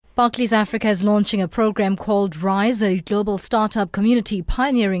Barclays Africa is launching a program called RISE, a global startup community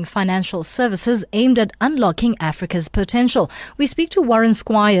pioneering financial services aimed at unlocking Africa's potential. We speak to Warren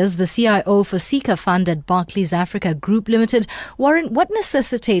Squires, the CIO for Seeker Fund at Barclays Africa Group Limited. Warren, what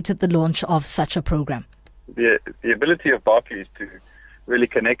necessitated the launch of such a program? The ability of Barclays to really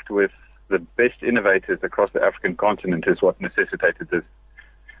connect with the best innovators across the African continent is what necessitated this.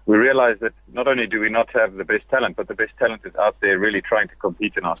 We realize that not only do we not have the best talent, but the best talent is out there really trying to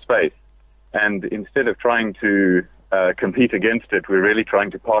compete in our space. And instead of trying to compete against it, we're really trying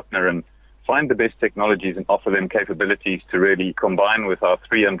to partner and find the best technologies and offer them capabilities to really combine with our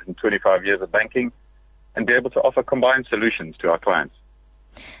 325 years of banking and be able to offer combined solutions to our clients.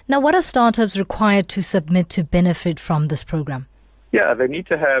 Now, what are startups required to submit to benefit from this program? Yeah, they need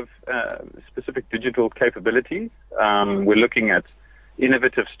to have specific digital capabilities. We're looking at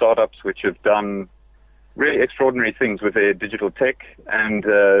innovative startups which have done really extraordinary things with their digital tech, and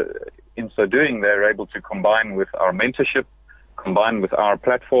in so doing, they're able to combine with our mentorship, combine with our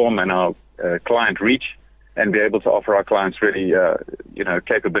platform and our client reach, and be able to offer our clients really,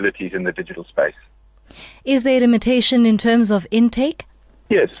 capabilities in the digital space. Is there a limitation in terms of intake?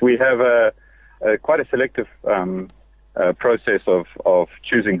 Yes, we have quite a selective process of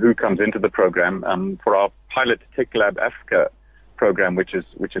choosing who comes into the program. For our pilot Tech Lab Africa program, which is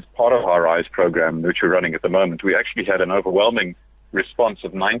part of our RISE program, which we're running at the moment, we actually had an overwhelming response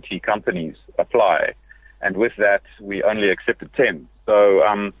of 90 companies apply, and with that, we only accepted 10.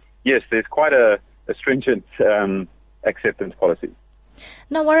 So, yes, there's quite a stringent acceptance policy.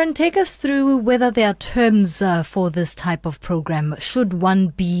 Now, Warren, take us through whether there are terms for this type of program. Should one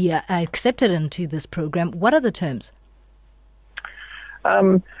be accepted into this program, what are the terms?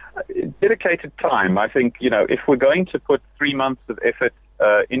 Dedicated time. I think, if we're going to put 3 months of effort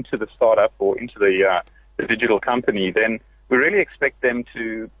into the startup or into the digital company, then we really expect them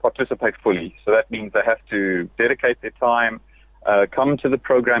to participate fully. So that means they have to dedicate their time, come to the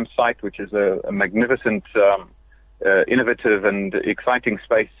program site, which is a magnificent, innovative and exciting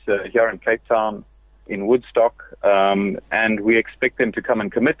space here in Cape Town, in Woodstock, and we expect them to come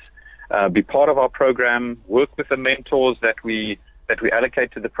and commit, be part of our program, work with the mentors that we allocate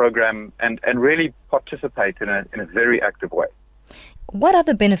to the program, and really participate in a very active way. What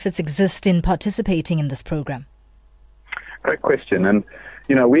other benefits exist in participating in this program? Great question. And,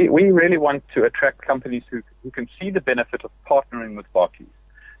 we really want to attract companies who can see the benefit of partnering with Barclays.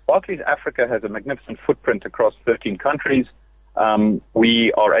 Barclays Africa has a magnificent footprint across 13 countries.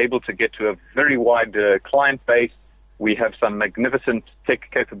 We are able to get to a very wide client base. We have some magnificent tech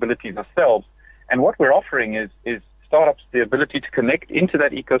capabilities ourselves. And what we're offering is startups the ability to connect into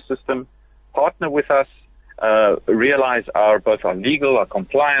that ecosystem, partner with us, realize both our legal, our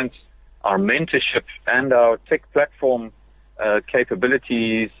compliance, our mentorship, and our tech platform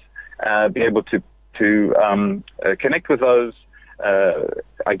capabilities, be able to connect with those,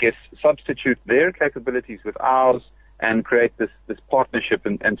 substitute their capabilities with ours, and create this partnership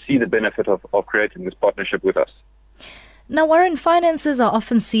and see the benefit of creating this partnership with us. Now, Warren, finances are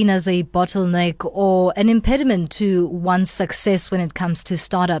often seen as a bottleneck or an impediment to one's success when it comes to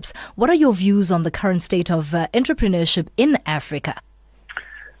startups. What are your views on the current state of entrepreneurship in Africa?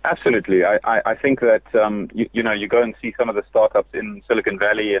 Absolutely. I think that, you go and see some of the startups in Silicon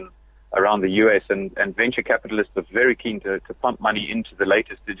Valley and around the US, and venture capitalists are very keen to pump money into the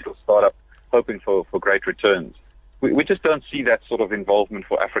latest digital startup, hoping for great returns. We just don't see that sort of involvement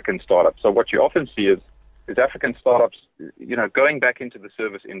for African startups. So what you often see is African startups, going back into the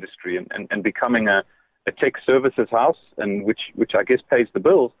service industry and becoming a tech services house, and which I guess pays the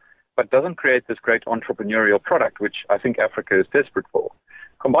bills, but doesn't create this great entrepreneurial product, which I think Africa is desperate for.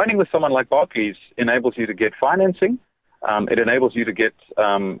 Combining with someone like Barclays enables you to get financing. It enables you to get,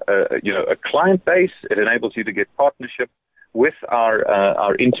 a client base. It enables you to get partnership with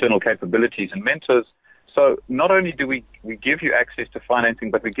our internal capabilities and mentors. So not only do we give you access to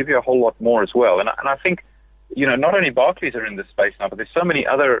financing, but we give you a whole lot more as well. And I think, not only Barclays are in this space now, but there's so many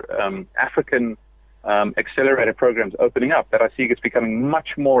other African accelerator programs opening up that I see it's becoming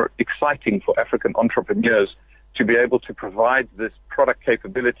much more exciting for African entrepreneurs to be able to provide this product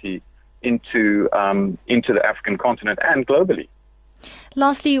capability into the African continent and globally.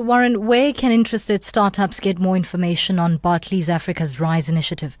 Lastly, Warren, where can interested startups get more information on Barclays Africa's RISE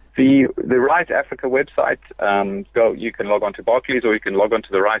initiative? The RISE Africa website, you can log on to Barclays, or you can log on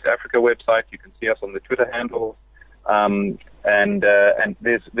to the RISE Africa website. You can see us on the Twitter handle, and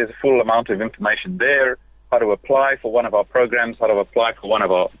there's a full amount of information there, how to apply for one of our programs, how to apply for one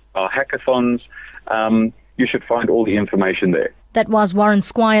of our hackathons. You should find all the information there. That was Warren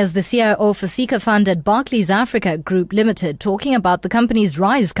Squires, the CIO for Seeker-funded Barclays Africa Group Limited, talking about the company's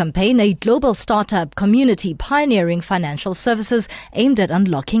RISE campaign, a global startup community pioneering financial services aimed at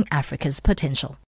unlocking Africa's potential.